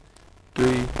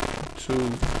2,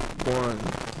 1.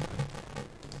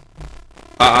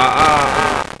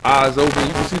 Eyes open.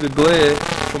 You can see the glare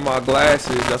from my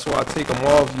glasses. That's why I take them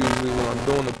off usually when I'm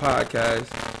doing the podcast.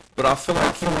 But I feel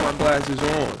like keeping my glasses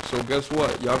on. So guess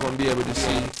what? Y'all gonna be able to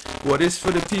see. Well, this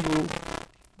for the people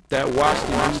that watch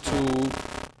the YouTube,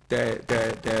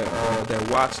 that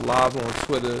watch live on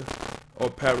Twitter or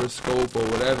Periscope or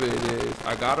whatever it is.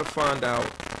 I gotta find out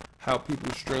how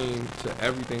people stream to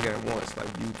everything at once,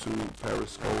 like YouTube,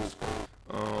 Periscope.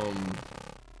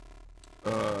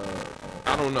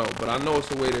 I don't know, but I know it's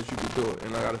a way that you can do it,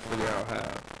 and I gotta figure out how.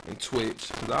 And Twitch,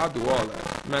 because I'll do all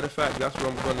that. Matter of fact, that's what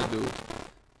I'm gonna do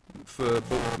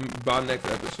by next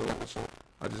episode.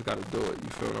 I just gotta do it, you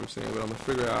feel what I'm saying? But I'm gonna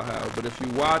figure out how. But if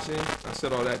you're watching, I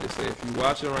said all that to say, if you're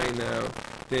watching right now,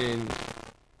 then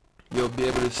you'll be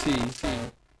able to see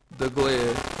the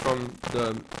glare from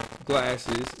the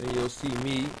glasses, and you'll see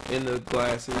me in the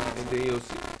glasses, and then you'll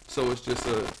see. So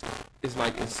it's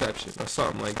like Inception or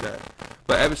something like that.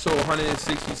 But episode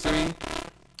 163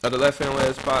 of the Left Hand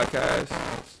Labs podcast.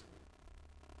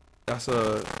 That's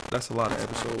a lot of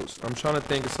episodes. I'm trying to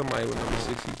think of somebody with number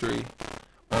 63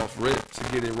 off rip to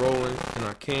get it rolling, and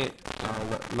I can't.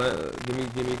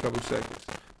 Give me a couple seconds.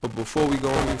 But before we go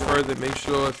any further, make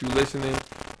sure if you're listening,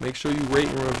 make sure you rate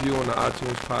and review on the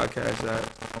iTunes podcast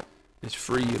app. It's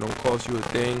free. It don't cost you a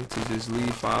thing to just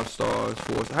leave 5 stars,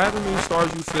 4 stars. However many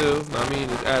stars you feel,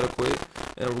 it's adequate.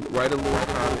 And write a little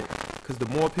comment. Because the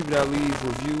more people that leave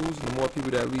reviews, the more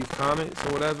people that leave comments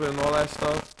or whatever and all that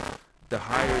stuff, the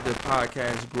higher the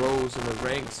podcast grows in the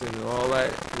ranks and all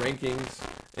that rankings.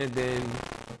 And then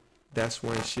that's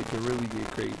when shit can really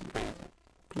get crazy.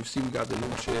 You see, we got the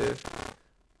new chair.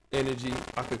 Energy.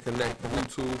 I could connect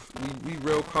Bluetooth. We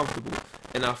real comfortable.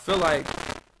 And I feel like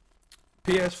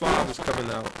PS5 is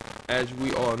coming out, as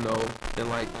we all know, in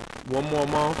like 1 more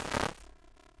month.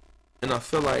 And I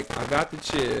feel like I got the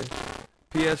chair.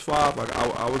 PS5, like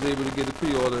I was able to get the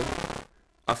pre-order.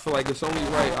 I feel like it's only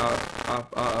right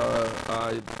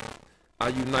I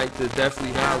unite the Deathly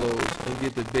Hallows and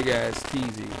get the big ass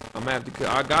TV. I'm gonna have to.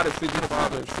 I got a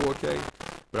 55-inch 4K,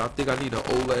 but I think I need an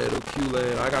OLED or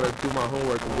QLED. I gotta do my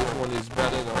homework on which one is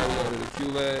better, the OLED or the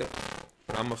QLED.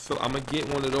 I'm gonna get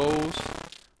one of those,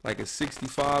 like a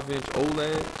 65-inch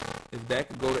OLED, if that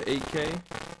could go to 8K.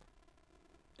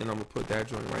 And I'm gonna put that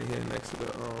joint right here next to the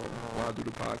while I do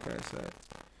the podcast at.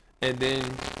 And then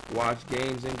watch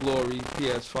games in glory,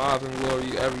 PS5 in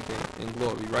glory, everything in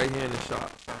glory, right here in the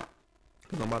shop.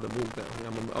 Cause I'm about to move down here.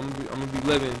 I'm gonna be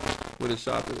living where the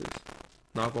shop is.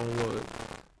 Knock on wood.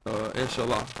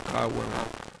 Inshallah, God willing.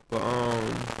 But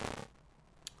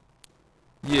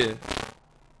yeah.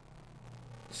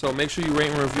 So make sure you rate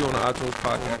and review on the iTunes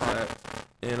podcast app.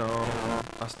 And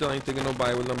I still ain't thinking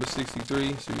nobody with number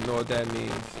 63, so you know what that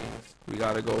means. We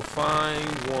gotta go find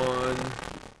one.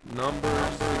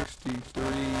 Number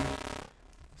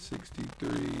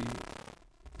 63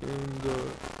 in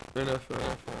the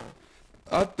NFL.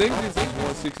 I think this is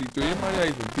 163. It might not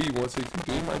even be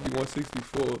 163. It might be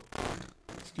 164.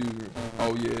 Excuse me.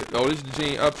 Oh yeah. Oh, this is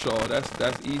Gene Upshaw.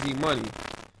 That's easy money.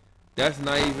 That's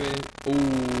not even.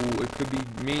 Ooh, it could be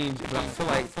mean. But I feel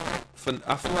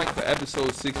like for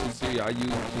episode 63, I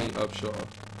use Gene Upshaw.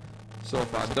 So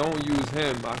if I don't use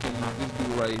him, I can use this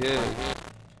dude right here,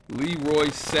 Leroy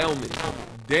Selman.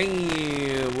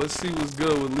 Damn. Let's see what's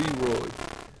good with Leroy.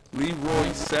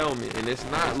 Leroy Selman, and it's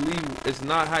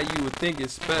not how you would think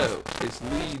it's spelled. It's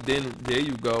Lee, then there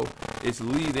you go. It's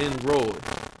Lee, then Roy.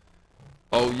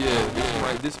 Oh yeah,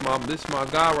 this my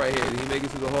guy right here. Did he make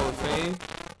it to the Hall of Fame?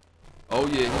 Oh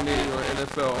yeah, he made it on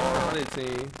NFL All-100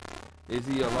 team. Is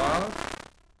he alive?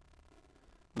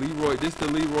 Leroy, this the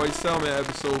Leroy Selman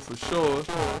episode for sure.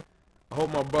 I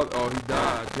hope my brother, oh he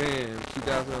died, damn,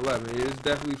 2011. It is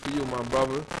definitely for you, my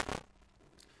brother.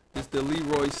 This the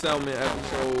Leroy Selman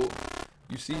episode.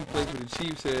 You see he plays for the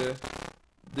Chiefs here.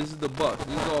 This is the Bucks.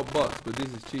 This is all Bucks, but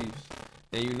this is Chiefs.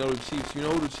 And you know the Chiefs. You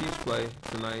know who the Chiefs play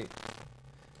tonight.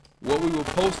 What we were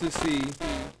supposed to see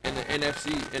in the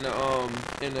NFC, in the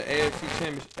AFC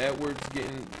Championship, Edwards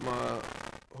getting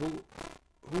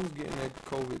who's getting that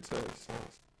COVID test?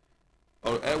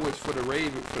 Oh, Edwards for the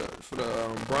Ravens, for the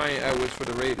Brian Edwards for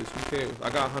the Raiders. Who cares? I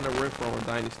got Hunter Renfrow on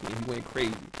Dynasty. He went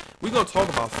crazy. We're gonna talk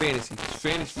about fantasy.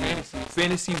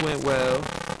 Fantasy went well.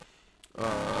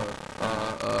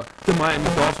 The Miami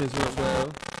Dolphins went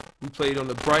well. We played on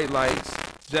the bright lights,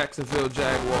 Jacksonville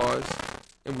Jaguars,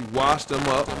 and we washed them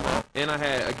up. And I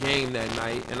had a game that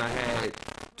night, and I had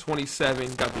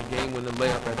 27. Got the game winning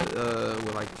layup at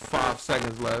with like 5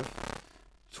 seconds left.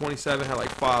 27 had like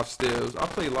 5 steals. I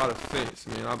play a lot of fence,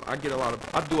 man. I do a lot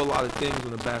of things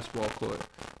on the basketball court.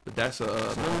 But that's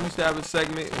remember we used to have a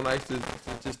segment when I used to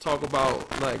just talk about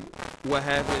like what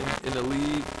happened in the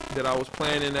league that I was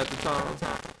playing in at the time.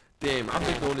 Damn, I've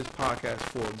been doing this podcast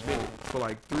for a minute, for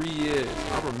like 3 years.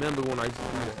 I remember when I used to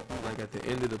do that, like at the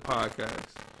end of the podcast.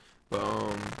 But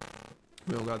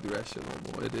we don't gotta do that shit no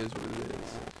more. It is what it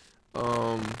is.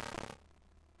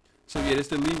 So yeah, this is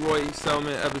the Leroy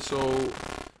Selman episode.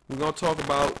 We're gonna talk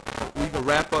about, we can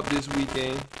wrap up this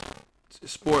weekend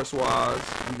sports wise.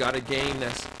 We got a game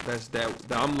that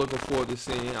I'm looking forward to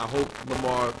seeing. I hope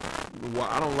Lamar.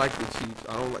 I don't like the Chiefs.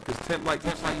 I don't like, cause Temp like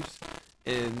the Chiefs,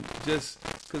 and just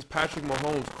cause Patrick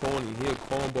Mahomes corny, he a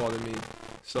cornball to me.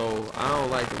 So I don't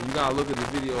like him. You gotta look at the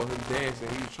video of him dancing.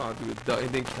 He was trying to do a duck,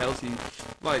 and then Kelsey,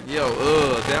 like,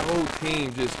 that whole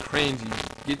team just cringy.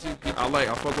 I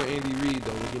fuck with Andy Reid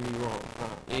though. Don't get me wrong.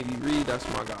 Andy Reid, that's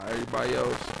my guy. Everybody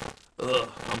else,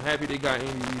 I'm happy they got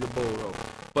Andy Reid a bowl though.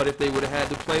 But if they would have had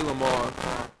to play Lamar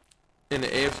in the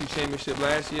AFC Championship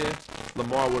last year,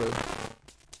 Lamar would have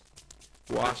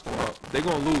washed them up. They're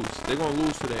gonna lose. They're gonna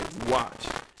lose today. Watch.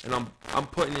 And I'm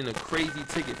putting in a crazy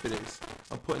ticket for this.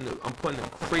 I'm putting the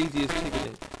craziest ticket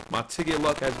in. My ticket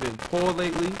luck has been poor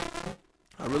lately.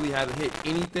 I really haven't hit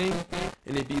anything,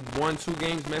 and it be 1-2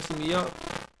 games messing me up.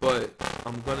 But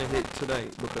I'm gonna hit today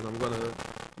because I'm gonna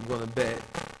bet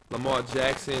Lamar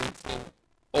Jackson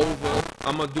over.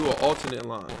 I'm gonna do an alternate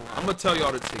line. I'm gonna tell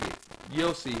y'all the ticket.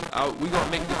 You'll see. We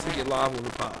gonna make the ticket live on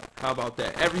the pod. How about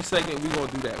that? Every segment we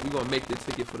gonna do that. We gonna make the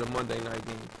ticket for the Monday night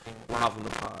game live on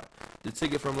the pod. The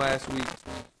ticket from last week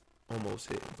almost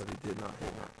hit, but it did not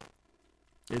hit.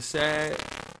 It's sad,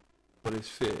 but it's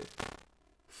fair.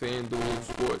 FanDuel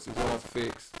Sports is all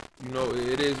fixed. You know,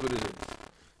 it is what it is.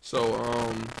 So,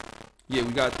 yeah,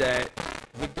 we got that.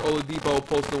 Victor Oladipo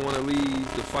posted want to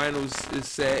leave. The finals is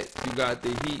set. You got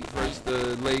the Heat versus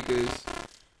the Lakers.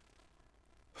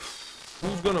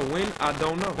 Who's gonna win? I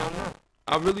don't know.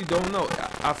 I really don't know.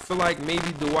 I feel like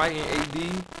maybe Dwight and AD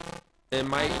and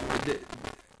Mike.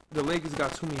 The Lakers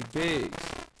got too many bigs.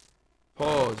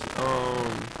 Pause.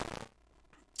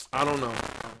 I don't know.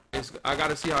 I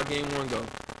gotta see how game 1 go.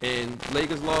 And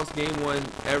Lakers lost game 1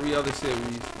 every other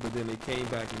series, but then they came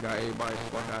back and got everybody the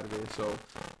fuck out of there. So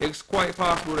it's quite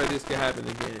possible that this can happen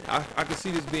again. I can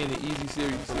see this being an easy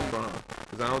series for LeBron,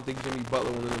 because I don't think Jimmy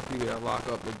Butler one of them people that lock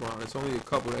up LeBron. It's only a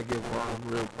couple that give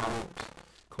LeBron real problems.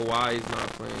 Kawhi is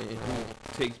not playing, and he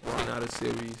takes Bron out of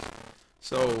series.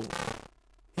 So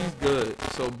he's good.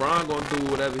 So Bron gonna do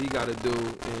whatever he gotta do.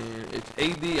 And it's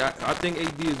AD. I think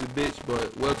AD is a bitch,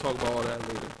 but we'll talk about all that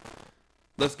later.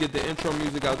 Let's get the intro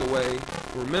music out the way.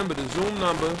 Remember the Zoom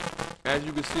number, as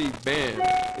you can see, bam,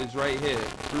 is right here.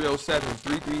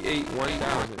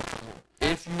 307-338-1000.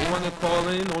 If you want to call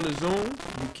in on the Zoom,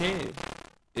 you can.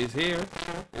 It's here.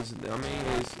 It's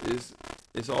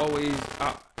always.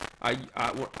 I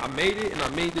made it, and I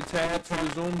made the tab for the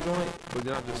Zoom joint, but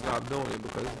then I just stopped doing it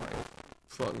because it's like,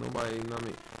 fuck, nobody, you know what I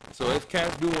mean? So if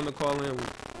cats do want to call in,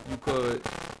 you could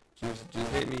just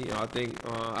hit me. I think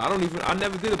I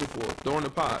never did it before during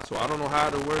the pod, so I don't know how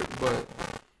it'll work, but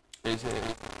it's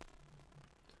here.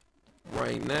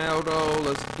 Right now though,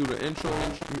 let's do the intro.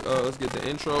 Let's get the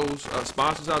intros,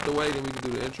 sponsors out the way, then we can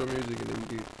do the intro music, and then we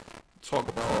can talk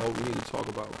about all we need to talk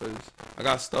about, because I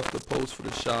got stuff to post for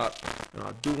the shop, and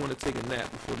I do want to take a nap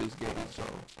before this game. So,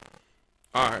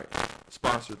 all right,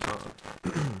 sponsor time.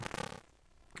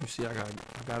 You see, I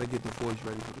gotta get the voice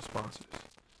ready for the sponsors.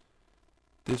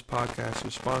 This podcast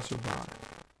is sponsored by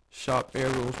Shop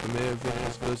Arrows, Premier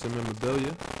Events, Goods and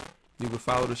Memorabilia. You can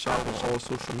follow the shop on all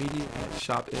social media at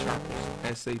Shop Arrows,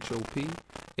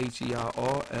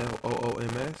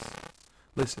 ShopHerrolloms.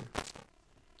 Listen,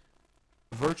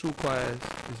 virtual class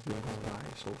has been going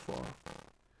on so far.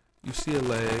 You see a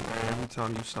leg every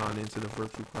time you sign into the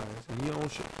virtual class, and you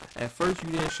don't show. At first, you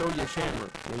didn't show your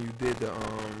camera when you did the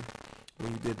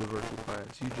virtual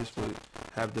class. You just would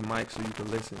have the mic so you could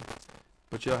listen,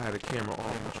 but y'all had a camera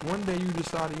on. Which one day you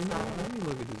decided, let me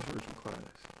look at this virtual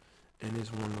class, and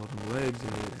there's one of them legs in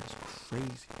there that's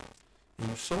crazy, and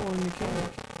you saw it in the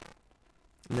camera.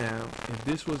 Now, if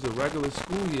this was a regular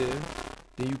school year,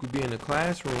 then you could be in the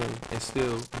classroom and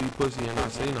still be pussy and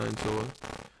not say nothing to her.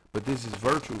 But this is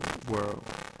virtual world,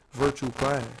 virtual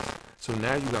class. So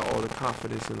now you got all the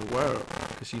confidence in the world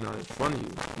because she's not in front of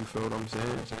you. You feel what I'm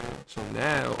saying? So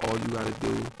now all you got to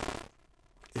do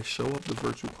is show up the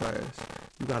virtual class.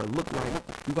 You got to look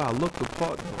the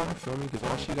part though, you feel me? Because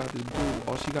all she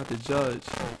got to judge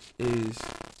is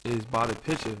by the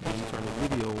picture when you turn the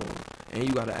video on. And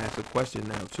you got to ask a question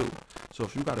now too. So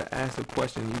if you got to ask a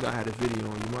question, you got to have the video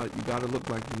on. You got to look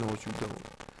like you know what you're doing.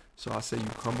 So I say you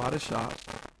come by the shop,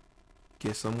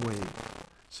 get some wings.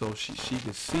 So she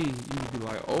can see, you can be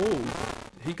like, oh,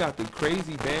 he got the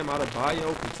crazy Bam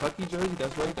Adebayo Kentucky jersey.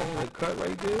 That's right there in the cut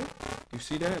right there. You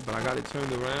see that? But I got it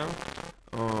turned around.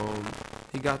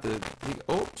 He got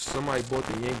somebody bought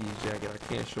the Yankees jacket. I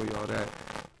can't show y'all that.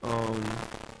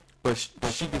 But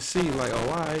she can see like, oh,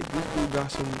 alright, this dude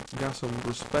got some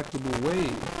respectable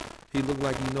waves. He look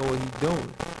like he know what he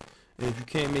doing. And if you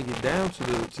can't make it down to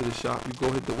the shop, you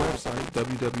go hit the website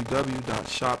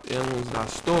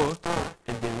www.shopheirlooms.store,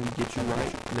 and then we get you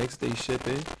right next day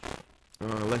shipping.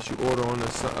 Unless you order on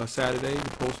a Saturday, the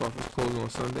post office closes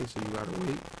on Sunday, so you gotta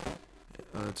wait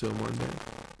till Monday.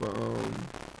 But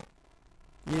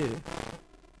yeah,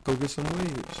 go get some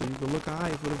waves so you can look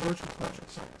alright for the virtual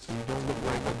class. So you don't look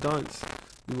like a dunce.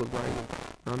 You look like,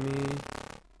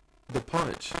 the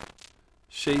Punch,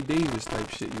 Shay Davis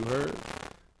type shit. You heard?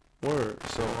 Word.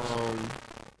 So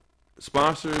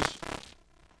sponsors,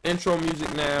 intro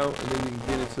music now, and then we can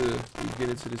get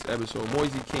into this episode.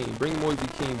 Moise King, bring Moise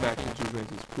King back to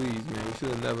Juventus, please, man. We should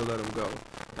have never let him go.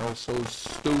 That was so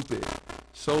stupid,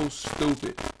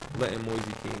 letting Moise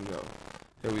King go.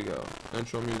 Here we go.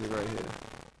 Intro music right here.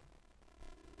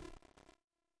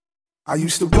 I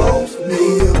used to roll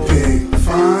me a big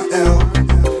fine L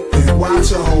and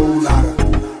watch a whole lot of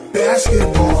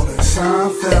basketball and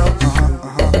Seinfeld.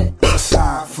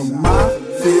 Aside from my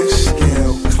fish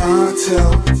scale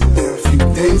clientele, there are a few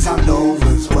things I know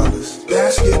as well as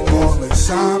basketball and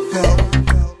Seinfeld.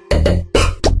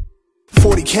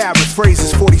 40 carats,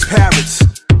 phrases, 40's parrots.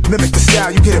 Mimic the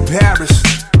style, you get embarrassed.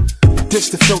 Ditch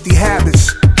the filthy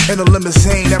habits. In a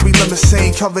limousine, every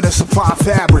limousine covered in supply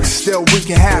fabrics. Still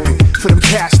wreaking havoc for them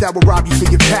cash that will rob you for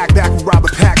your pack. Back when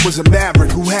Robert Pack was a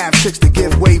maverick who had chicks to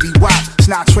give wavy wop. It's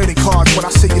not trading cards when I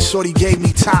see your shorty gave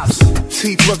me tops.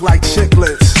 Teeth look like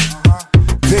chiclets,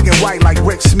 big and white like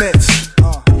Rick Smith's.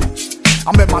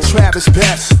 I'm at my Travis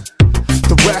best.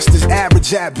 The rest is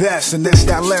average at best, and this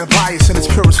that land bias in its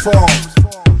purest form.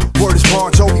 Word is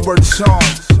Bon Jovi, word is Sean.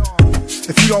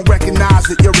 If you don't recognize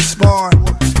it, you'll respond.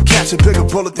 Catch a bigger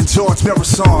bullet than George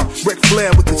Marathon. Ric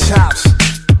Flair with the chops,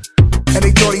 and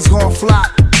they thought he's gonna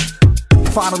flop.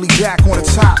 Finally back on the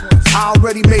top. I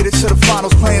already made it to the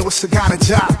finals playing with Sagana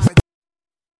Job.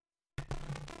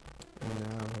 And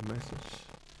now a message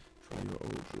from your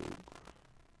old dude.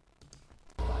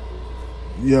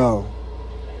 Yo,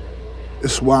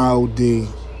 it's YOD,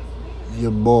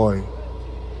 your boy,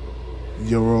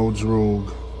 your old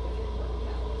droog.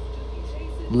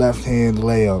 Left hand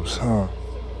layups, huh?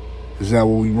 Is that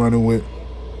what we running with?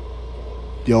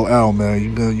 Yo, L, man, you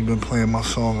been playing my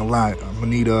song a lot. I'm gonna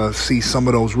need to see some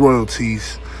of those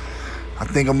royalties. I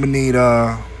think I'm gonna need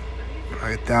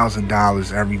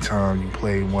 $1,000 every time you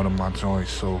play one of my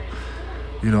joints. So,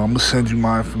 I'm gonna send you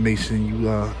my information.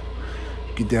 You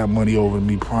get that money over to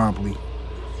me promptly.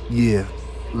 Yeah,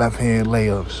 left hand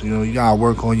layups. You gotta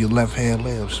work on your left hand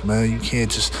layups, man. You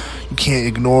can't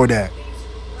ignore that.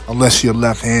 Unless you're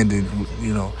left-handed,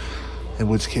 in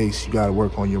which case you gotta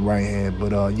work on your right hand.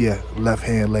 But yeah, left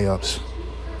hand layups.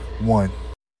 1.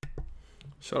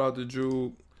 Shout out to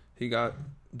Drew. He got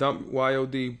Dump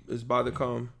YOD is about to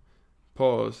come.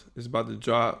 Pause. It's about to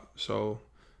drop. So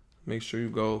make sure you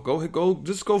go.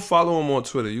 Just go follow him on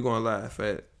Twitter. You're gonna laugh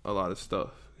at a lot of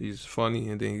stuff. He's funny,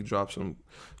 and then he drops some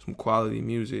quality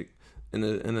music in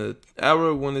a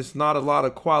era when it's not a lot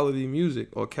of quality music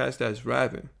or cats that's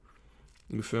rapping.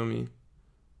 You feel me?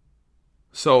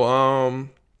 So,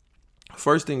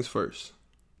 first things first.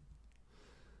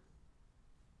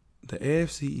 The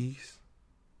AFC East,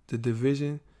 the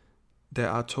division that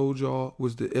I told y'all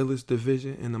was the illest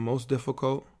division and the most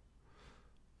difficult,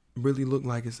 really look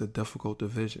like it's a difficult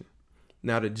division.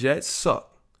 Now, the Jets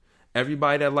suck.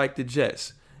 Everybody that like the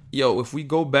Jets. Yo, if we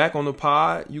go back on the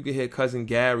pod, you can hear Cousin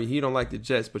Gary. He don't like the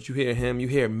Jets, but you hear him. You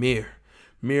hear Mir.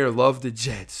 Mir love the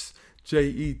Jets.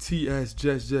 Jets,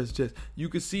 Jets. You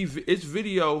can see it's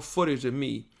video footage of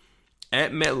me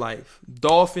at MetLife,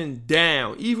 Dolphin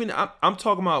down. Even I'm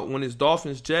talking about when it's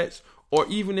Dolphins Jets, or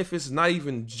even if it's not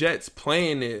even Jets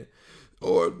playing there,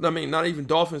 or not even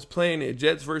Dolphins playing there,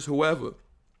 Jets versus whoever,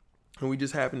 and we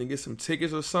just happen to get some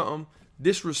tickets or something.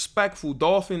 Disrespectful,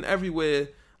 Dolphin everywhere.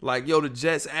 Like, yo, the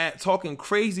Jets talking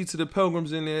crazy to the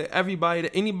Pilgrims in there. Anybody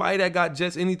that got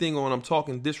Jets anything on, I'm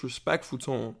talking disrespectful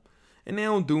to them. And they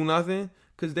don't do nothing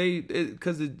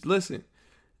listen,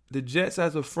 the Jets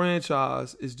as a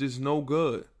franchise is just no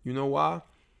good. You know why?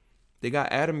 They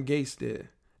got Adam Gase there.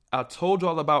 I told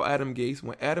y'all about Adam Gase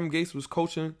when Adam Gase was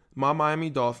coaching my Miami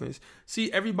Dolphins.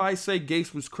 See, everybody say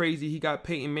Gase was crazy. He got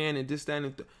Peyton Manning, this, that,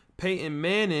 and Peyton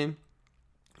Manning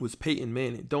was Peyton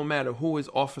Manning. Don't matter who his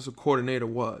offensive coordinator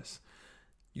was.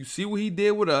 You see what he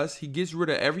did with us. He gets rid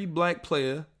of every black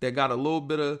player that got a little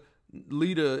bit of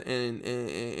leader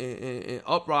and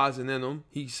uprising in them.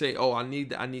 He say, "Oh, I need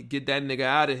get that nigga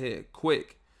out of here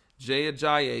quick." Jay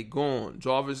Ajayi gone.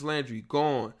 Jarvis Landry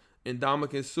gone.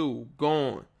 Ndamukong Suh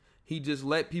gone. He just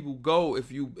let people go.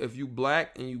 If you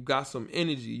black and you got some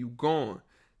energy, you gone.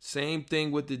 Same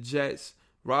thing with the Jets.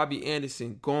 Robbie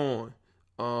Anderson gone.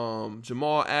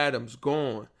 Jamal Adams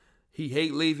gone. He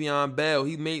hate Le'Veon Bell.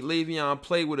 He made Le'Veon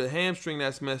play with a hamstring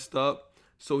that's messed up,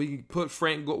 so he can put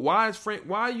Frank. Why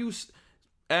are you?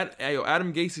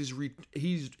 Adam Gase is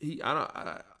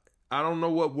I don't know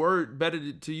what word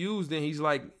better to use than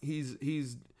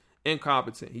he's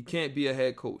incompetent. He can't be a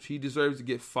head coach. He deserves to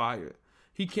get fired.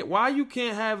 He can't. Why you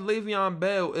can't have Le'Veon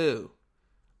Bell ill?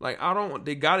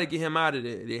 They gotta get him out of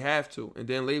there. They have to, and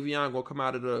then Le'Veon gonna come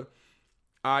out of the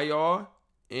IR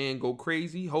and go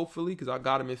crazy, hopefully, because I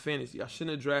got him in fantasy. I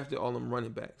shouldn't have drafted all them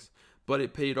running backs, but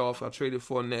it paid off. I traded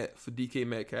Fournette for DK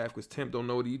Metcalf because Temp don't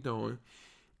know what he's doing,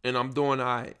 and I'm doing all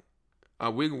right.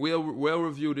 We'll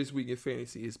review this week in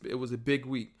fantasy. It was a big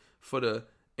week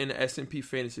in the S&P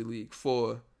Fantasy League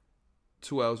for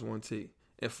 2Ls 1T,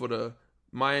 and for the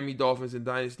Miami Dolphins and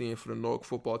Dynasty, and for the Norfolk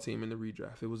football team in the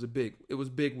redraft. It was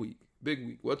big week. Big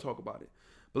week. We'll talk about it.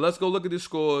 But let's go look at the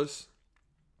scores.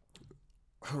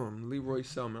 Leroy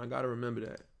Selman. I got to remember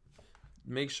that.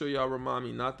 Make sure y'all remind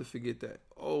me not to forget that.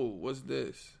 Oh, what's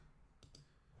this?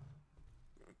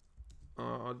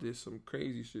 I did some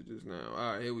crazy shit just now.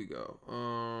 All right, here we go.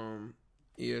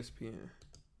 ESPN.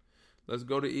 Let's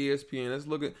go to ESPN. Let's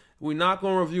look at. We're not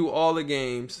gonna review all the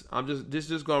games. This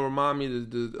just gonna remind me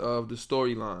of the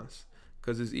storylines,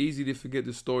 because it's easy to forget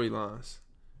the storylines.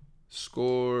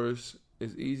 Scores.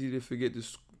 It's easy to forget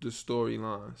the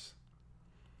storylines.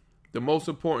 The most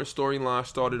important storyline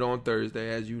started on Thursday,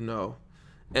 as you know,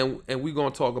 and we're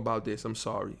gonna talk about this. I'm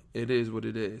sorry, it is what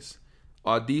it is.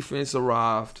 Our defense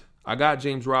arrived. I got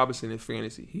James Robinson in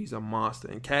fantasy. He's a monster,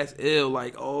 and Cat's ill.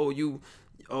 Like, you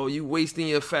wasting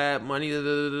your fab money.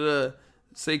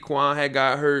 Saquon had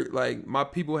got hurt. Like, my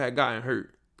people had gotten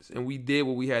hurt, and we did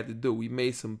what we had to do. We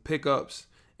made some pickups,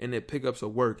 and the pickups are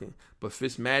working. But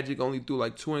Fitzmagic only threw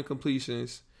like 2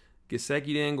 incompletions.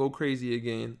 Gesicki didn't go crazy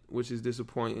again, which is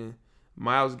disappointing.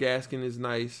 Myles Gaskin is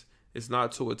nice. It's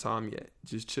not Tua time yet.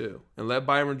 Just chill. And let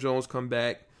Byron Jones come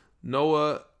back.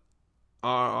 Noah,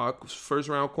 our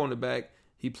first-round cornerback,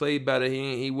 he played better.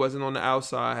 He wasn't on the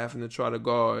outside having to try to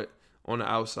guard on the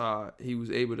outside. He was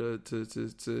able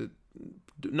to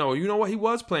no, you know what? He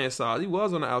was playing solid. He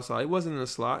was on the outside. He wasn't in the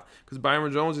slot because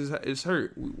Byron Jones is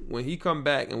hurt. When he come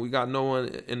back and we got no one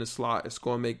in the slot, it's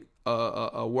going to make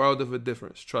a world of a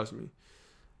difference, trust me.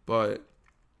 But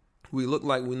we looked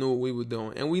like we knew what we were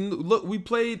doing, and we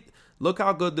played. Look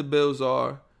how good the Bills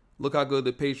are. Look how good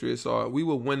the Patriots are. We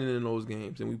were winning in those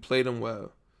games, and we played them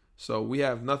well. So we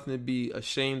have nothing to be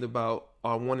ashamed about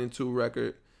our 1-2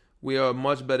 record. We are a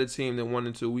much better team than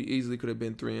 1-2. We easily could have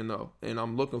been 3-0, and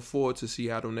I'm looking forward to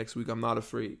Seattle next week. I'm not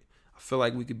afraid. I feel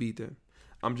like we could beat them.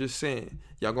 I'm just saying,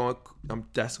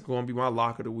 that's going to be my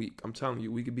lock of the week. I'm telling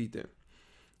you, we could beat them.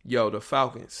 Yo, the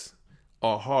Falcons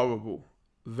are horrible.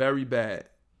 Very bad.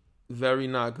 Very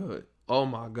not good. Oh,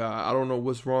 my God. I don't know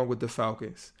what's wrong with the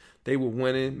Falcons. They were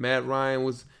winning. Matt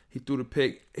Ryan he threw the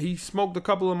pick. He smoked a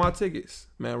couple of my tickets.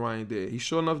 Matt Ryan did. He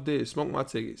sure enough did. Smoked my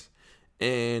tickets.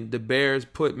 And the Bears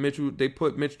put Mitch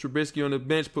Trubisky on the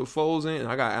bench, put Foles in, and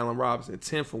I got Allen Robinson.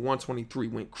 10 for 123.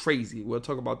 Went crazy. We'll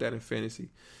talk about that in fantasy.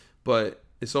 But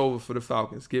it's over for the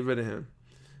Falcons. Get rid of him.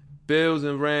 Bills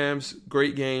and Rams,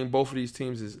 great game. Both of these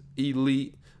teams is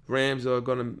elite. Rams are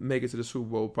going to make it to the Super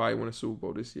Bowl, probably win a Super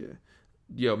Bowl this year.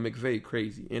 Yo, McVay,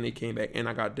 crazy. And they came back, and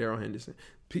I got Darrell Henderson.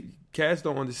 Cats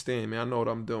don't understand, man. I know what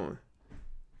I'm doing.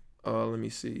 Let me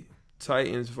see.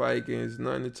 Titans, Vikings,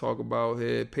 nothing to talk about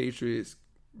here. Patriots,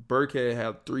 Burkhead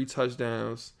had 3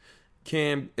 touchdowns.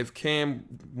 If Cam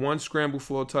one scramble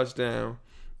for a touchdown,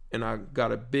 and I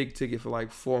got a big ticket for like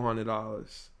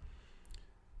 $400.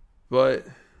 But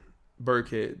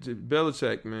Burkhead,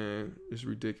 Belichick, man, it's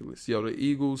ridiculous. Yo, the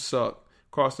Eagles suck.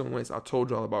 Carson Wentz, I told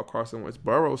y'all about Carson Wentz.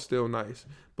 Burrow's still nice,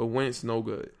 but Wentz no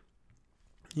good.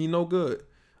 He no good.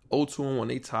 0-2-1,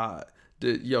 they tied.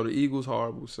 The Eagles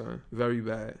horrible, son. Very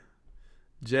bad.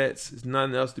 Jets, there's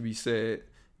nothing else to be said.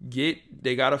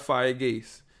 They gotta fire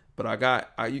Gase, but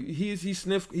he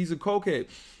sniffed. He's a cokehead.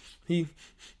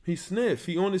 He sniff.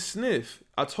 He on the sniff.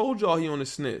 I told y'all he on the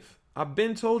sniff. I've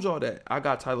been told y'all that. I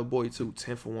got Tyler Boyd too,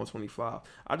 10 for 125.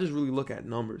 I just really look at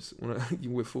numbers when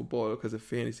with football because of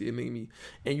fantasy. It made me,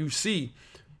 and you see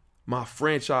my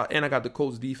franchise, and I got the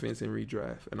Colts defense in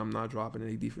redraft, and I'm not dropping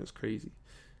any defense crazy.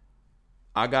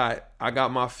 I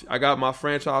got my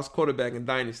franchise quarterback in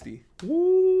Dynasty.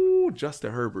 Woo,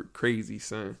 Justin Herbert, crazy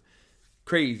son,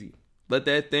 crazy. Let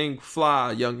that thing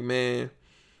fly, young man.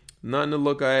 Nothing to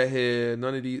look at here.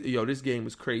 None of these. Yo, this game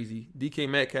was crazy. DK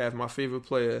Metcalf, my favorite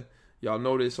player. Y'all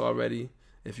know this already.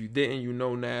 If you didn't, you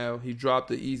know now. He dropped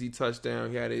the easy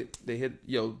touchdown. He had it. They hit.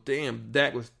 Yo, damn.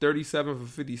 Dak was 37 for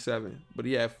 57, but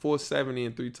he had 470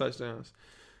 and 3 touchdowns.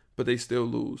 But they still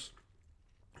lose.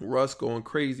 Russ going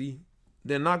crazy.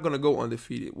 They're not gonna go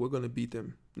undefeated. We're gonna beat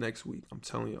them next week. I'm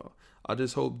telling y'all. I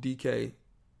just hope DK.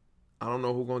 I don't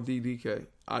know who's gonna DK.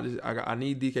 I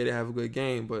need DK to have a good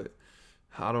game, but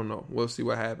I don't know. We'll see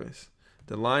what happens.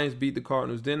 The Lions beat the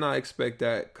Cardinals. Did not expect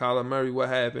that. Kyler Murray, what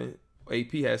happened?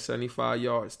 AP had 75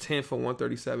 yards, 10 for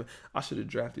 137. I should have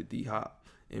drafted D-Hop.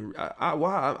 And I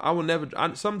will never.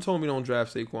 Something told me don't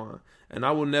draft Saquon, and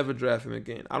I will never draft him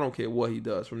again. I don't care what he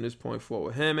does from this point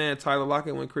forward. Him and Tyler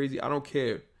Lockett went crazy. I don't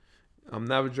care. I'm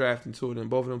never drafting two of them,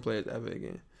 both of them players ever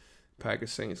again.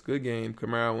 Packers Saints, good game.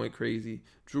 Kamara went crazy.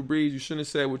 Drew Brees, you shouldn't have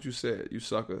said what you said, you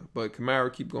sucker. But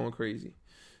Kamara keep going crazy.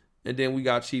 And then we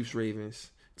got Chiefs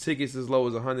Ravens. Tickets as low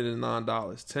as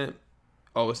 $109.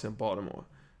 It's in Baltimore.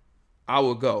 I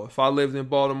would go. If I lived in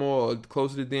Baltimore or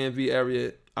close to the DMV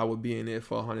area, I would be in there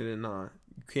for $109.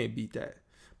 You can't beat that.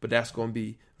 But that's going to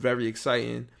be very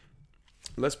exciting.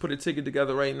 Let's put a ticket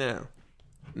together right now.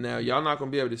 Now, y'all not going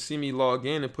to be able to see me log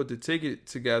in and put the ticket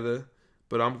together,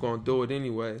 but I'm going to do it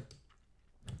anyway.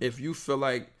 If you feel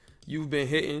like you've been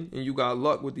hitting and you got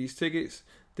luck with these tickets,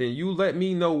 then you let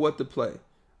me know what to play.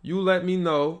 You let me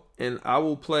know, and I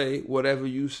will play whatever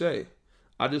you say.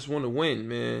 I just want to win,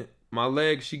 man. My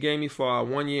leg, she gave me for our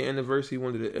 1-year anniversary,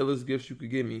 one of the illest gifts you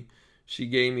could give me. She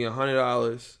gave me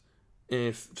 $100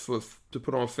 and to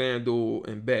put on FanDuel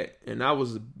and bet, and that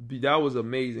was an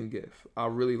amazing gift. I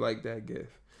really like that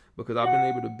gift because I've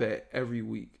been able to bet every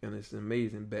week, and it's an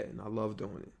amazing bet, and I love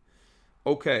doing it.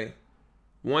 Okay,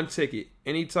 one ticket,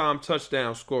 anytime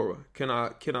touchdown scorer. Can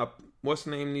I? What's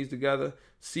the name of these together?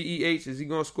 CEH, is he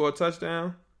gonna score a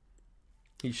touchdown?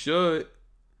 He should.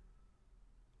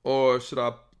 Or should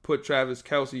I put Travis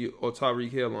Kelce or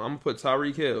Tyreek Hill on? I'm gonna put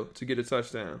Tyreek Hill to get a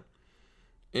touchdown.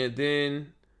 And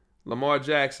then Lamar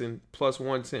Jackson plus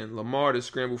 110. Lamar to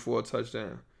scramble for a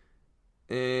touchdown.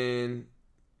 And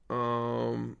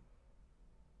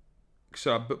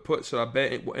should I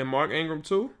bet and Mark Ingram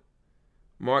too?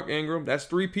 Mark Ingram, that's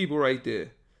 3 people right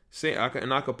there. I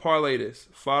could parlay this.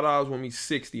 $5 want me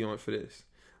 60 on for this.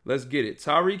 Let's get it.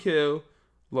 Tyreek Hill,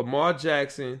 Lamar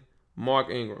Jackson, Mark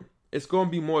Ingram. It's going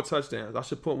to be more touchdowns. I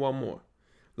should put one more.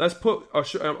 Let's put, or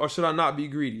should I not be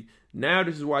greedy? Now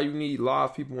this is why you need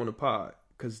live people on the pod,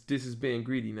 because this is being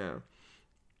greedy now.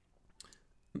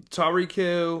 Tyreek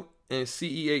Hill and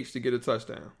CEH to get a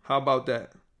touchdown. How about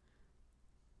that?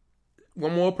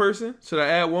 One more person? Should I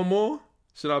add one more?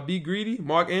 Should I be greedy?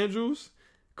 Mark Andrews?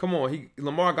 Come on,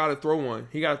 Lamar got to throw one.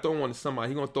 He got to throw one to somebody.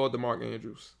 He going to throw it to Mark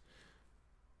Andrews.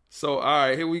 So, all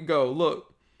right, here we go.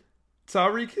 Look,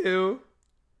 Tyreek Hill,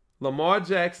 Lamar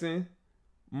Jackson,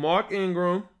 Mark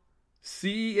Ingram,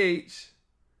 CEH,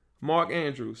 Mark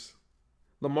Andrews.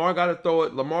 Lamar got to throw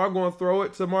it. Lamar going to throw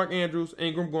it to Mark Andrews.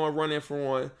 Ingram going to run in for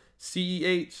one.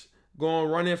 CEH going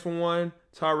to run in for one.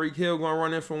 Tyreek Hill going to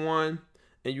run in for one.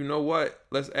 And you know what?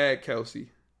 Let's add Kelce.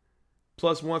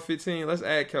 Plus 115, let's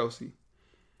add Kelce.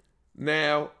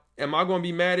 Now, am I going to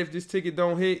be mad if this ticket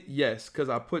don't hit? Yes, because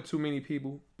I put too many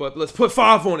people. But let's put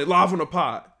 5 on it, live on the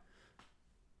pod.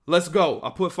 Let's go.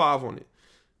 I put 5 on it.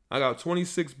 I got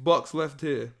 $26 left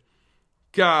here.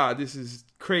 God, this is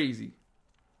crazy.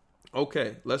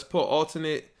 Okay, let's put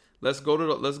alternate. I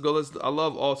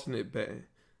love alternate betting.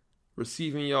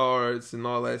 Receiving yards and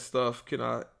all that stuff. Can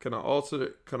I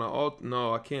alter?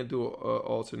 No, I can't do an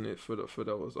alternate for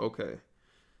those. Okay.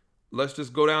 Let's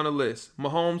just go down the list.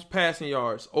 Mahomes passing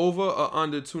yards, over or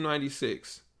under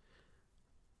 296?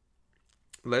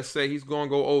 Let's say he's going to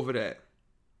go over that.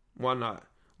 Why not?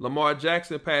 Lamar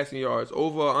Jackson passing yards,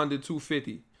 over or under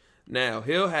 250? Now,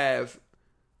 he'll have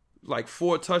like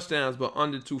 4 touchdowns, but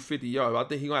under 250 yards. I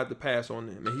think he's going to have to pass on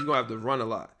them, and he's going to have to run a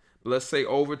lot. But let's say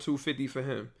over 250 for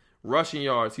him. Rushing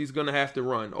yards, he's going to have to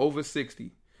run over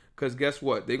 60. Because guess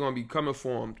what? They're going to be coming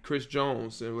for him. Chris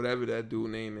Jones and whatever that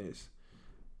dude name is.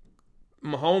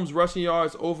 Mahomes rushing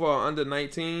yards over or under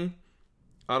 19?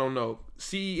 I don't know.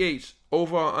 CEH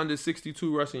over or under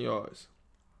 62 rushing yards?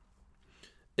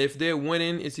 If they're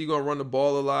winning, is he going to run the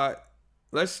ball a lot?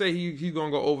 Let's say he's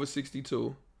going to go over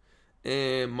 62.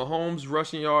 And Mahomes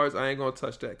rushing yards, I ain't going to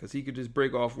touch that because he could just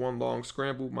break off one long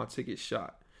scramble. My ticket's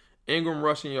shot. Ingram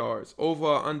rushing yards, over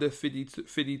or under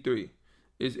 53?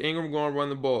 Is Ingram going to run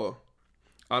the ball?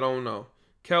 I don't know.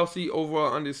 Kelsey over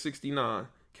or under 69.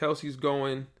 Kelsey's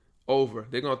going over.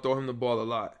 They're going to throw him the ball a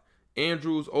lot.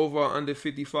 Andrews over or under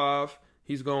 55.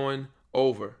 He's going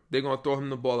over. They're going to throw him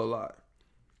the ball a lot.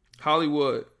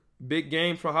 Hollywood. Big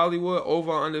game for Hollywood.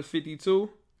 Over or under 52.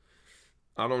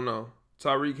 I don't know.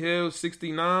 Tyreek Hill,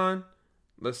 69.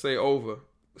 Let's say over.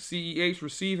 CEH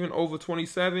receiving over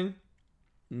 27.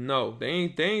 No, they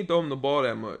ain't throwing the ball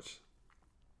that much.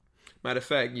 Matter of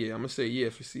fact, yeah, I'm going to say yeah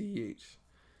for CEH.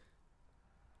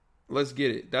 Let's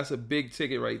get it. That's a big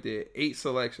ticket right there. 8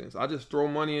 selections. I just throw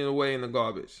money away in the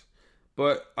garbage.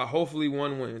 But hopefully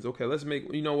one wins. Okay, let's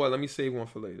make, you know what? Let me save one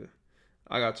for later.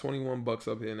 I got $21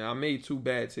 up here now. I made 2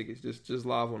 bad tickets just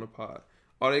live on the pod.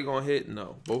 Are they going to hit?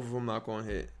 No. Both of them not going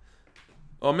to hit.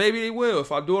 Or maybe they will.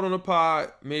 If I do it on the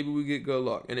pod, maybe we get good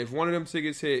luck. And if one of them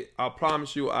tickets hit, I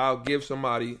promise you I'll give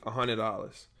somebody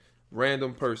 $100.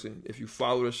 Random person. If you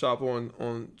follow the shop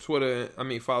on Twitter,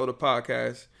 follow the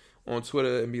podcast on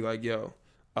Twitter and be like, yo,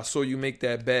 I saw you make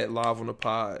that bet live on the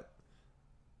pod.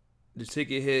 The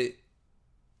ticket hit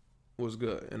was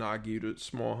good. And I'll give you the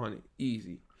small $100.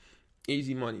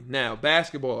 Easy money. Now,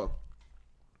 basketball.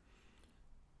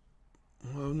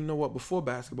 Well, you know what? Before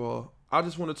basketball, I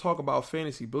just want to talk about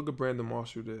fantasy. Booker Brandon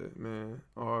Marshall did, man.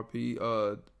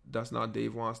 RP. That's not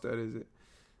Dave Wannstedt, is it?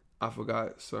 I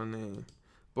forgot his name.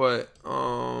 But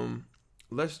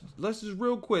let's just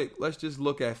real quick. Let's just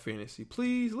look at fantasy,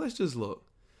 please. Let's just look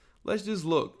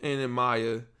and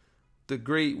admire the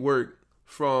great work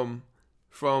from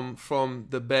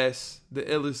the best, the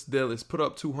illest. Put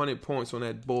up 200 points on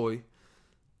that boy.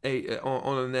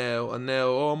 On a nail.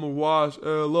 Oh, I'm gonna wash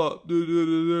L up.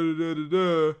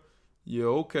 Yeah,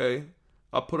 okay.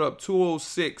 I put up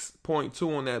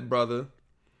 206.2 on that brother.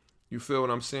 You feel what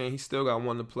I'm saying? He still got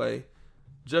one to play.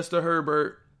 Justin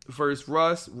Herbert versus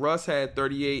Russ. Russ had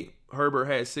 38. Herbert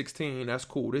had 16. That's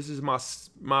cool. This is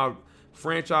my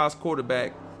franchise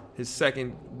quarterback, his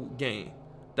second game.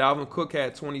 Dalvin Cook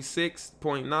had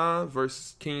 26.9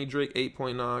 versus Kenny Drake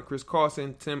 8.9. Chris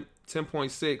Carson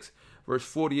 10.6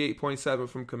 versus 48.7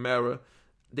 from Kamara.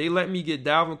 They let me get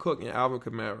Dalvin Cook and Alvin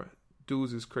Kamara.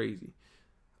 Dudes is crazy.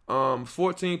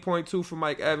 14.2 from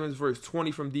Mike Evans versus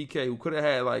 20 from DK, who could have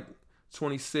had like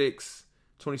 26,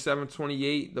 27,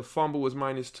 28. The fumble was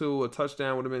 -2. A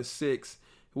touchdown would have been 6.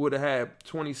 He would have had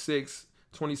 26,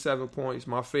 27 points.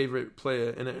 My favorite player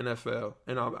in the NFL,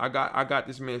 and I got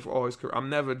this man for all his career. I'm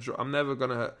never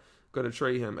gonna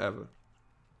trade him ever.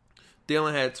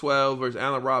 Dylan had 12 versus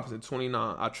Allen Robinson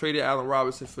 29. I traded Allen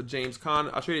Robinson for James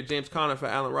Conner. I traded James Conner for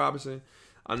Allen Robinson.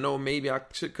 I know maybe I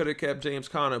could have kept James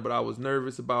Conner, but I was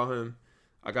nervous about him.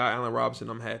 I got Allen Robinson.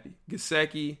 I'm happy.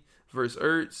 Gesicki versus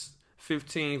Ertz,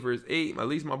 15 versus 8. At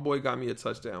least my boy got me a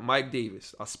touchdown. Mike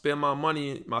Davis. I spend my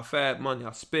money, my fab money.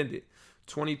 I spend it.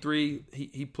 23,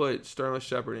 he put Sterling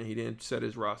Shepard in. He didn't set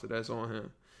his roster. That's on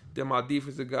him. Then my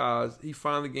defensive guys, he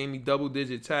finally gave me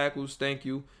double-digit tackles. Thank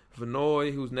you.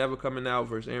 Vanoy, who's never coming out,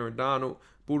 versus Aaron Donald.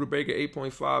 Buda Baker,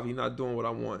 8.5. He's not doing what I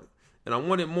want. And I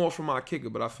wanted more from my kicker,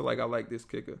 but I feel like I like this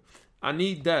kicker. I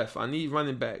need depth. I need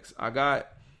running backs. I got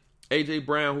A.J.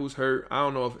 Brown, who's hurt. I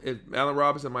don't know if Allen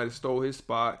Robinson might have stole his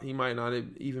spot. He might not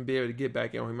even be able to get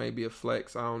back in. He might be a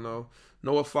flex. I don't know.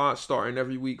 Noah Font starting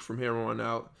every week from here on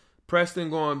out.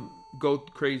 Preston going to go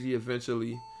crazy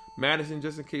eventually. Madison,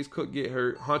 just in case Cook get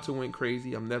hurt. Hunter went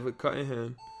crazy. I'm never cutting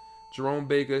him. Jerome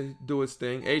Baker do his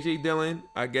thing. A.J. Dillon,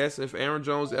 I guess if Aaron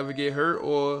Jones ever get hurt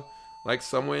or like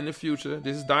somewhere in the future.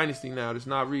 This is Dynasty now. This is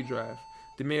not redraft.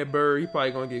 Demir Bird, he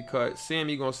probably going to get cut.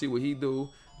 Sammy going to see what he do.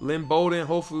 Lynn Bowden,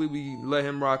 hopefully we let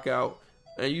him rock out.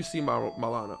 And you see my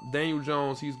lineup. Daniel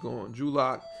Jones, he's gone. Drew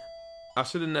Lock, I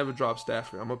should have never dropped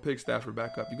Stafford. I'm going to pick Stafford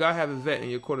back up. You got to have a vet in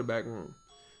your quarterback room.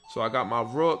 So I got my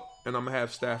Rook, and I'm going to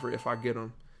have Stafford if I get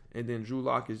him. And then Drew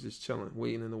Lock is just chilling,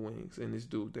 waiting in the wings. And this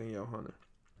dude, Danielle Hunter.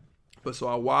 But so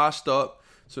I washed up.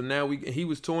 So now he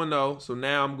was 2-0. So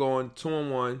now I'm going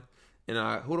 2-1.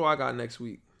 And who do I got next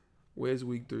week? Where's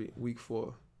week 3? Week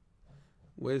 4.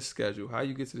 Where's schedule? How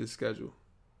you get to this schedule?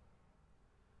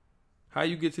 How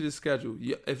you get to this schedule?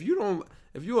 If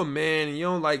you're a man and you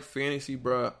don't like fantasy,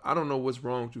 bro, I don't know what's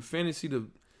wrong with you. Fantasy,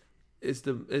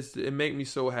 it make me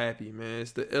so happy, man.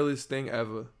 It's the illest thing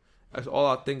ever. That's all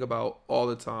I think about all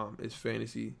the time is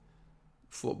fantasy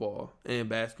football and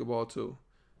basketball too.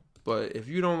 But if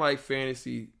you don't like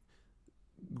fantasy,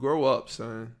 grow up,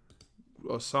 son.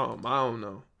 Or something. I don't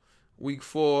know. Week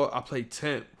 4, I played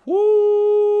 10.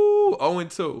 Woo!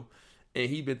 0-2. And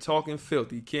he been talking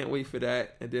filthy. Can't wait for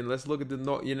that. And then let's look at the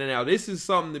North. Now, this is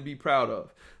something to be proud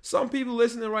of. Some people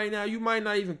listening right now, you might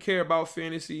not even care about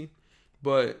fantasy,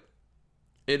 but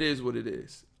it is what it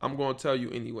is. I'm going to tell you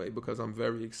anyway because I'm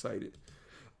very excited.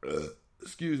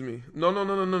 Excuse me. No.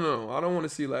 I don't want to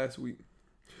see last week.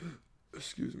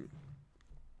 Excuse me.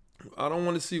 I don't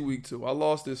want to see week 2. I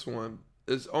lost this one.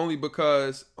 It's only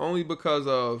because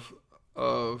of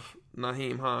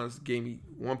Nyheim Hines gave me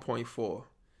 1.4.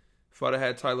 If I'd have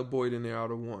had Tyler Boyd in there, I'd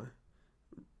have won.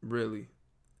 Really.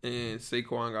 And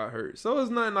Saquon got hurt. So there's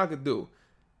nothing I could do.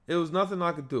 It was nothing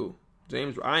I could do.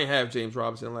 I ain't have James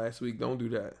Robinson last week. Don't do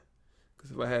that.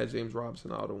 Because if I had James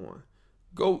Robinson, I would have won.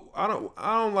 I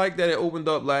don't like that it opened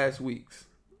up last week's.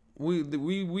 We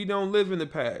don't live in the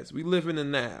past. We live in the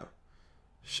now.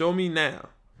 Show me now.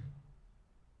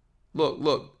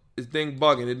 Look. This thing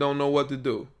bugging. It don't know what to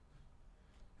do.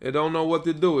 It don't know what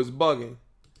to do. It's bugging.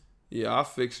 Yeah, I'll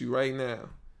fix you right now.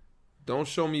 Don't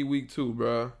show me week 2,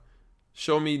 bro.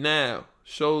 Show me now.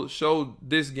 Show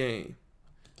this game.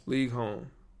 League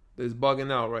home. It's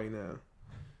bugging out right now.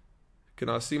 Can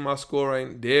I see my score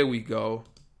right? There we go.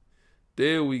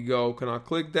 Can I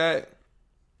click that?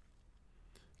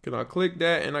 And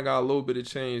I got a little bit of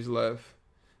change left.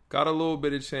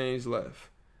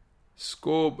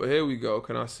 Score. Here we go.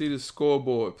 Can I see the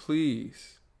scoreboard,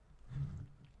 please?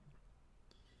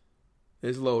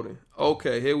 It's loading.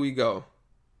 Okay, here we go.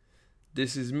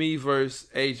 This is me versus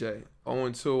AJ.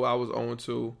 0-2. I was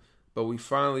 0-2. But we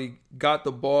finally got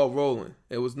the ball rolling.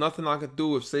 It was nothing I could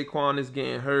do if Saquon is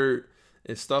getting hurt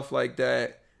and stuff like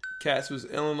that. Cats was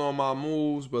illing on my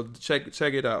moves, but check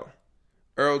it out.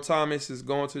 Earl Thomas is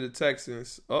going to the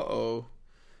Texans. Uh-oh.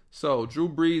 So, Drew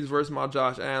Brees versus my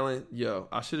Josh Allen. Yo,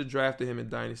 I should have drafted him in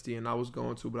Dynasty, and I was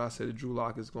going to, but I said Drew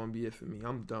Lock is going to be it for me.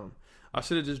 I'm dumb. I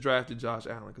should have just drafted Josh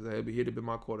Allen because he'd have been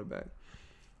my quarterback.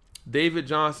 David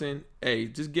Johnson, hey,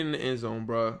 just get in the end zone,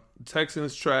 bro.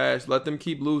 Texans trash. Let them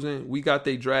keep losing. We got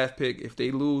their draft pick. If they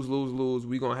lose,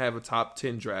 we going to have a top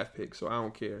 10 draft pick, so I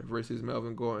don't care. Versus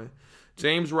Melvin Gordon.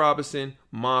 James Robinson,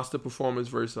 monster performance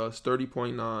versus us,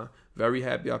 30.9. Very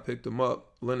happy I picked him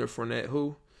up. Leonard Fournette,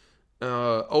 who?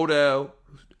 Odell,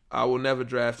 I will never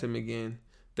draft him again.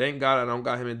 Thank God I don't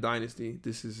got him in Dynasty.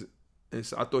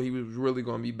 I thought he was really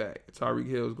going to be back. Tyreek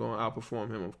Hill is going to outperform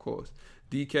him, of course.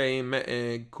 DK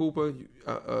and Cooper,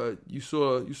 you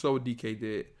saw what DK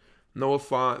did. Noah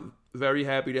Fant, very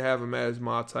happy to have him as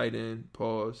my tight end.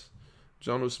 Pause.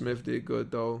 Jono Smith did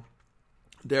good, though.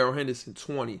 Darrell Henderson,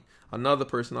 20. Another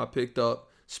person I picked up.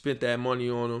 Spent that money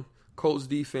on him. Colts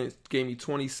defense gave me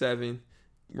 27.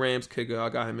 Rams kicker, I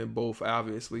got him in both,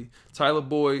 obviously. Tyler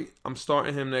Boyd, I'm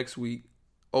starting him next week.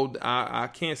 I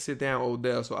can't sit down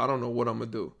Odell, so I don't know what I'm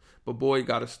going to do. But Boyd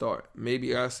got to start.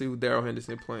 Maybe I see Darrell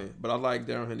Henderson playing. But I like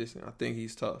Darrell Henderson. I think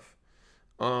he's tough.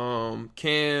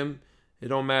 Cam, it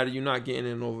don't matter. You're not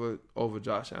getting in over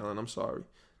Josh Allen. I'm sorry.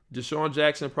 Deshaun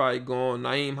Jackson probably gone.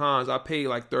 Nyheim Hines, I paid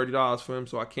like $30 for him,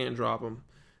 so I can't drop him.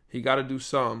 He got to do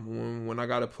something when I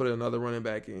got to put another running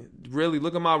back in. Really,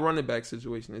 look at my running back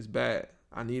situation. It's bad.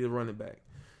 I need a running back.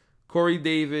 Corey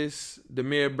Davis,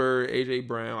 Damiere Byrd, A.J.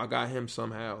 Brown. I got him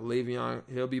somehow. Le'Veon,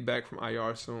 he'll be back from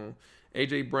IR soon.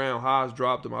 A.J. Brown, Haas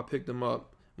dropped him. I picked him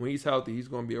up. When he's healthy, he's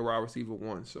going to be a wide receiver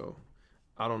 1. So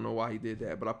I don't know why he did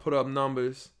that. But I put up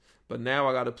numbers. But now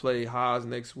I got to play Haas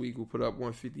next week. We'll put up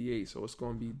 158. So it's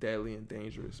going to be deadly and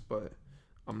dangerous. But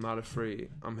I'm not afraid.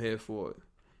 I'm here for it.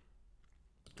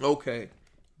 Okay.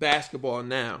 Basketball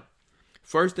now.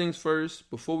 First things first,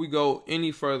 before we go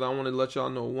any further, I want to let y'all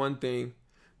know one thing.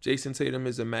 Jason Tatum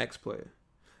is a max player.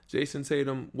 Jason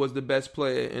Tatum was the best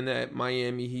player in that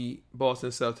Miami Heat Boston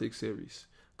Celtics series.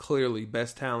 Clearly,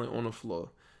 best talent on the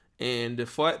floor. And the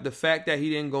fact that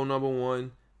he didn't go number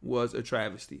 1 was a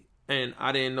travesty. And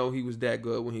I didn't know he was that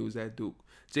good when he was at Duke.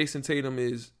 Jason Tatum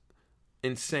is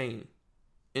insane.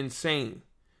 Insane.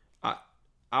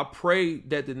 I pray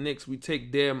that the Knicks, we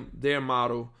take their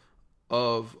model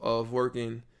of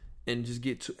working and just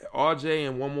get to RJ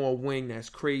and one more wing that's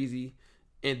crazy.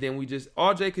 And then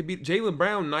RJ could be Jaylen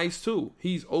Brown, nice too.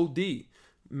 He's OD.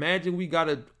 Imagine we got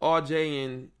a RJ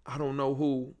and I don't know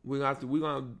who. We're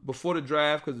gonna before the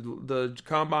draft, because the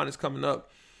combine is coming up.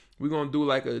 We're gonna do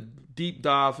like a deep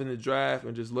dive in the draft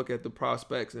and just look at the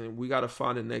prospects, and we gotta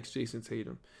find the next Jason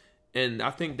Tatum. And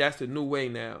I think that's the new way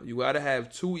now. You gotta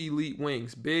have 2 elite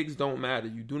wings. Bigs don't matter.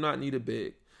 You do not need a big.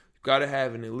 You gotta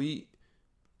have an elite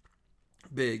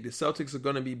big. The Celtics are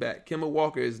going to be back. Kemba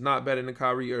Walker is not better than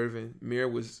Kyrie Irving. Mir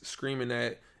was screaming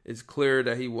that. It's clear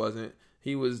that he wasn't.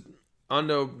 He was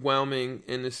underwhelming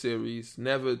in the series.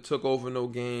 Never took over no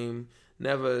game. He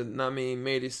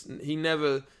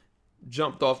never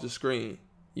jumped off the screen.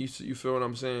 You feel what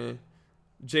I'm saying?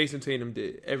 Jason Tatum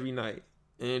did every night.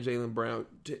 And Jaylen Brown.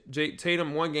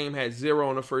 Tatum one game had 0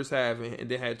 in the first half and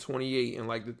then had 28 in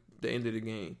like the end of the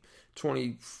game.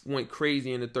 20 went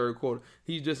crazy in the third quarter.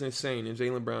 He's just insane, and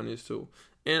Jaylen Brown is too.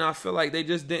 And I feel like they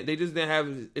just didn't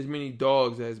have as many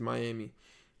dogs as Miami.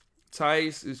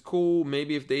 Tice is cool.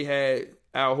 Maybe if they had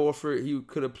Al Horford, he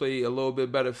could have played a little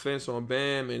bit better fence on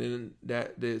Bam, and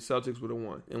then the Celtics would have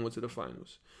won and went to the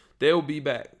finals. They'll be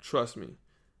back. Trust me.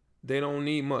 They don't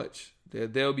need much.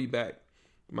 They'll be back.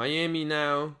 Miami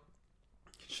now,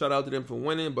 shout out to them for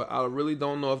winning, but I really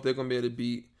don't know if they're going to be able to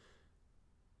beat.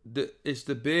 It's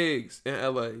the bigs in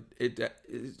LA.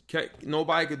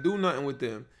 Nobody could do nothing with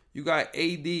them. You got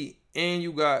AD and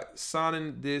you got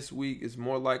signing this week is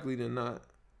more likely than not.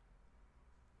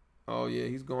 Oh yeah,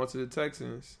 he's going to the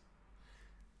Texans.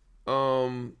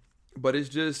 But it's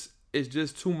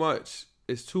just too much.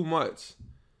 It's too much.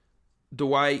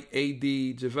 Dwight, AD,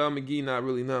 JaVale McGee, not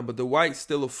really none, but Dwight's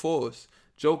still a force.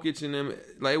 Jokic and them,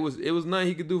 like it was nothing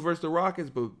he could do versus the Rockets,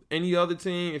 but any other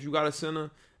team, if you got a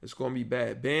center, it's gonna be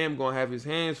bad. Bam gonna have his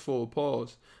hands full.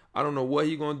 Pause. I don't know what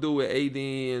he gonna do with AD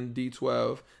and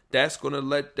D12. That's gonna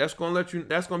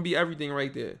be everything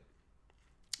right there.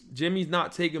 Jimmy's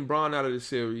not taking Bron out of the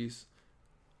series.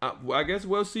 I guess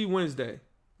we'll see Wednesday.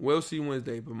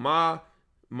 But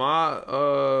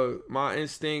my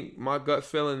instinct, my gut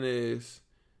feeling is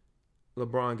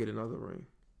LeBron get another ring.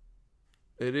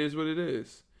 It is what it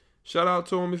is. Shout out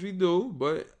to him if he do,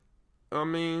 but I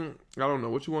mean, I don't know.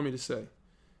 What you want me to say?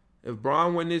 If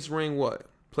Bron win this ring, what?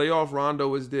 Playoff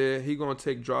Rondo is there. He gonna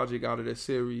take Dragic out of the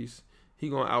series. He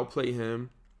gonna outplay him.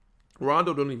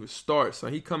 Rondo don't even start,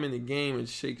 son. He come in the game and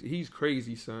shakes. He's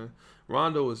crazy, son.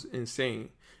 Rondo is insane.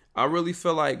 I really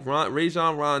feel like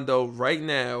Rajon Rondo right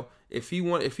now, if he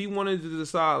wanted to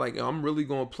decide, like, I'm really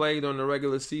gonna play during the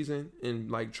regular season and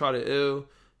like try to ill,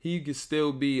 he could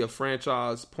still be a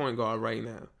franchise point guard right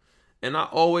now. And I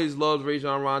always loved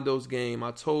Rajon Rondo's game.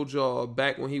 I told y'all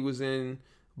back when he was in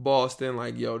Boston,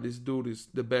 like, yo, this dude is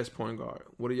the best point guard.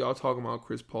 What are y'all talking about,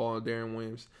 Chris Paul and Darren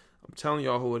Williams? I'm telling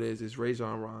y'all who it is. It's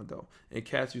Rajon Rondo. And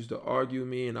cats used to argue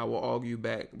me, and I will argue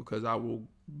back because I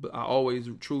always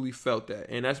truly felt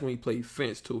that. And that's when he played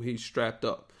fence, too. He's strapped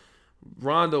up.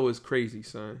 Rondo is crazy,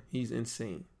 son. He's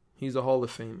insane. He's a Hall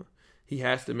of Famer. He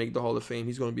has to make the Hall of Fame.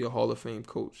 He's going to be a Hall of Fame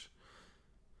coach.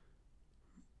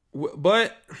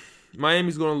 But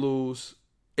Miami's going to lose.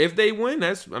 If they win,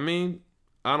 I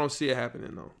don't see it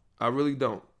happening, though. I really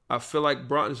don't. I feel like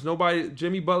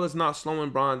Jimmy Butler's not slowing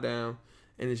Bron down.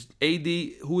 And it's AD,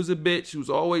 who is a bitch, who's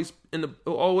always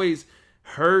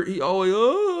hurt. He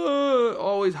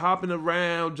always hopping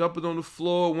around, jumping on the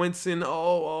floor, wincing.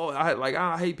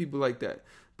 I hate people like that,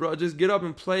 bro. Just get up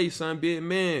and play, son. Be a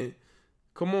man.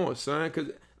 Come on, son. Cause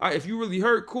if you really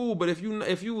hurt, cool. But if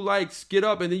you like get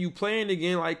up and then you playing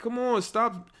again, like, come on,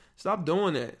 stop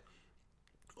doing that.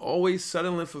 Always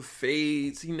settling for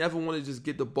fades. He never want to just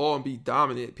get the ball and be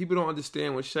dominant. People don't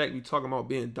understand when Shaq be talking about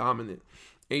being dominant.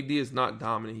 AD is not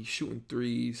dominant. He's shooting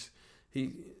threes.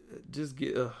 He just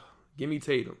give me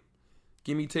Tatum.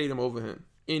 Give me Tatum over him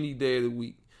any day of the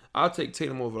week. I'll take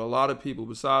Tatum over a lot of people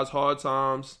besides Hard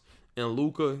Times and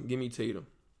Luka. Give me Tatum.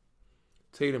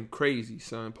 Tatum crazy,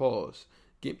 son. Pause.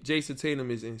 Jason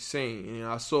Tatum is insane. And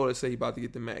I saw it say he about to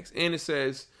get the max. And it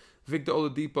says Victor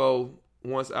Oladipo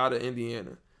wants out of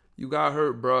Indiana. You got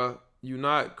hurt, bruh. You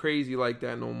not crazy like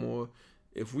that no more.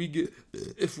 If we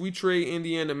trade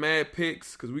Indiana mad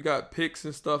picks, because we got picks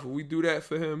and stuff, if we do that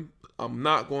for him, I'm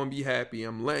not going to be happy.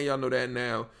 I'm letting y'all know that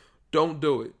now. Don't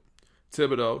do it,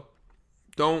 Thibodeau.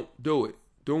 Don't do it.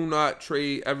 Do not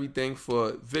trade everything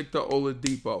for Victor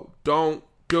Oladipo. Don't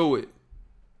do it.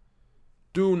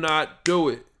 Do not do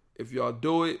it. If y'all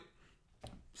do it,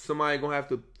 somebody going to have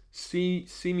to see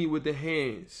me with the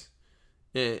hands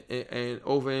and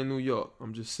over in New York.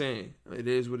 I'm just saying. It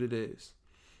is what it is.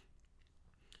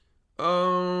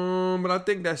 But I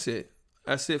think that's it.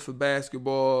 That's it for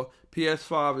basketball.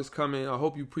 PS5 is coming. I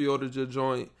hope you pre-ordered your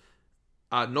joint.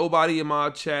 Nobody in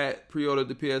my chat pre-ordered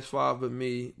the PS5 but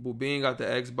me. Bubin got the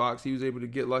Xbox. He was able to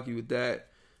get lucky with that.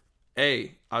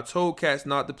 Hey, I told cats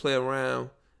not to play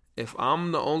around. If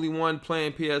I'm the only one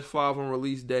playing PS5 on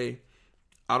release day,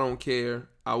 I don't care.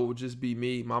 I will just be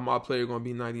me. My player going to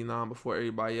be 99 before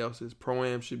everybody else's.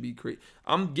 Pro-Am should be crazy.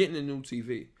 I'm getting a new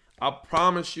TV. I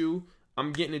promise you,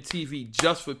 I'm getting a TV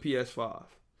just for PS5.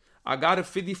 I got a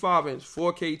 55-inch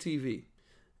 4K TV.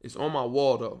 It's on my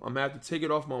wall, though. I'm going to have to take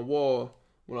it off my wall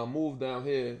when I move down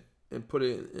here and put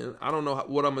it in. I don't know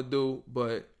what I'm going to do,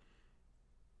 but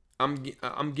I'm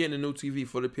getting a new TV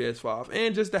for the PS5.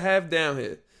 And just to have down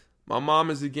here. My mom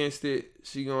is against it.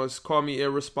 She going to call me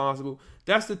irresponsible.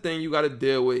 That's the thing you got to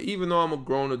deal with. Even though I'm a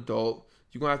grown adult,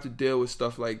 you're going to have to deal with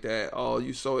stuff like that. Oh,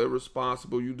 you so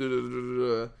irresponsible. You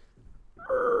da-da-da-da-da.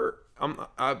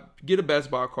 I get a Best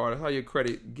Buy card. That's how your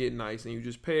credit get nice, and you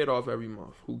just pay it off every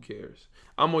month. Who cares?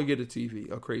 I'm gonna get a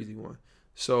TV, a crazy one.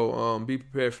 So be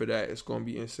prepared for that. It's gonna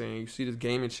be insane. You see this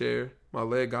gaming chair? My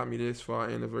leg got me this for our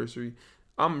anniversary.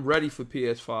 I'm ready for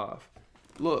PS5.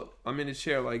 Look, I'm in a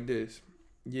chair like this.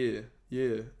 Yeah.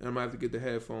 And I'm gonna have to get the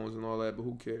headphones and all that, but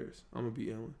who cares? I'm gonna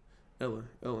be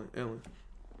Ellen.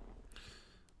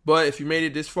 But if you made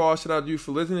it this far, shout out to you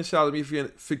for listening. Shout out to me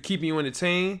for keeping you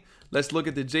entertained. Let's look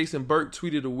at the Jason Burke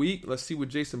tweet of the week. Let's see what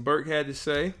Jason Burke had to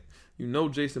say. You know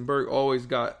Jason Burke always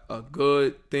got a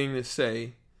good thing to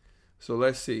say. So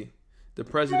let's see. The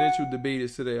presidential debate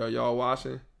is today. Are y'all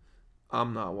watching?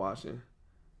 I'm not watching.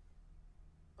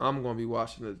 I'm going to be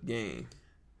watching this game.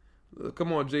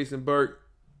 Come on, Jason Burke.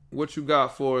 What you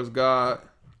got for us, God?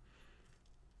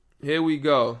 Here we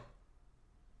go.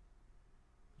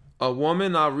 A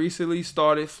woman I recently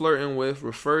started flirting with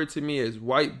referred to me as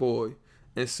white boy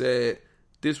and said,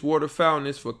 "This water fountain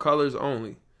is for colors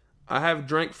only. I have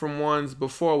drank from ones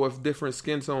before with different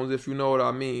skin tones, if you know what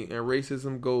I mean, and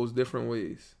racism goes different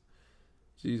ways."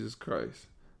 Jesus Christ.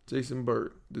 Jason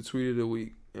Burke, the tweet of the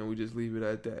week, and we just leave it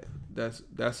at that.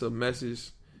 That's a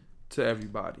message to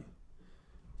everybody.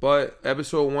 But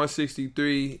episode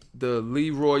 163, the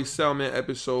Leroy Selman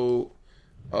episode.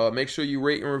 Make sure you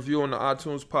rate and review on the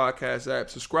iTunes podcast app.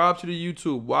 Subscribe to the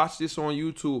YouTube. Watch this on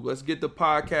YouTube. Let's get the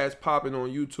podcast popping on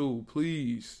YouTube,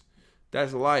 please.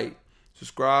 That's light.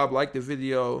 Subscribe, like the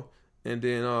video, and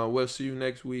then we'll see you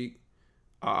next week.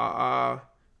 Eyes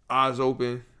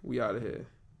open. We out of here.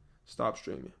 Stop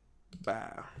streaming.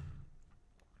 Bow.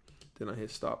 Then I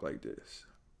hit stop like this.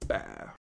 Bow.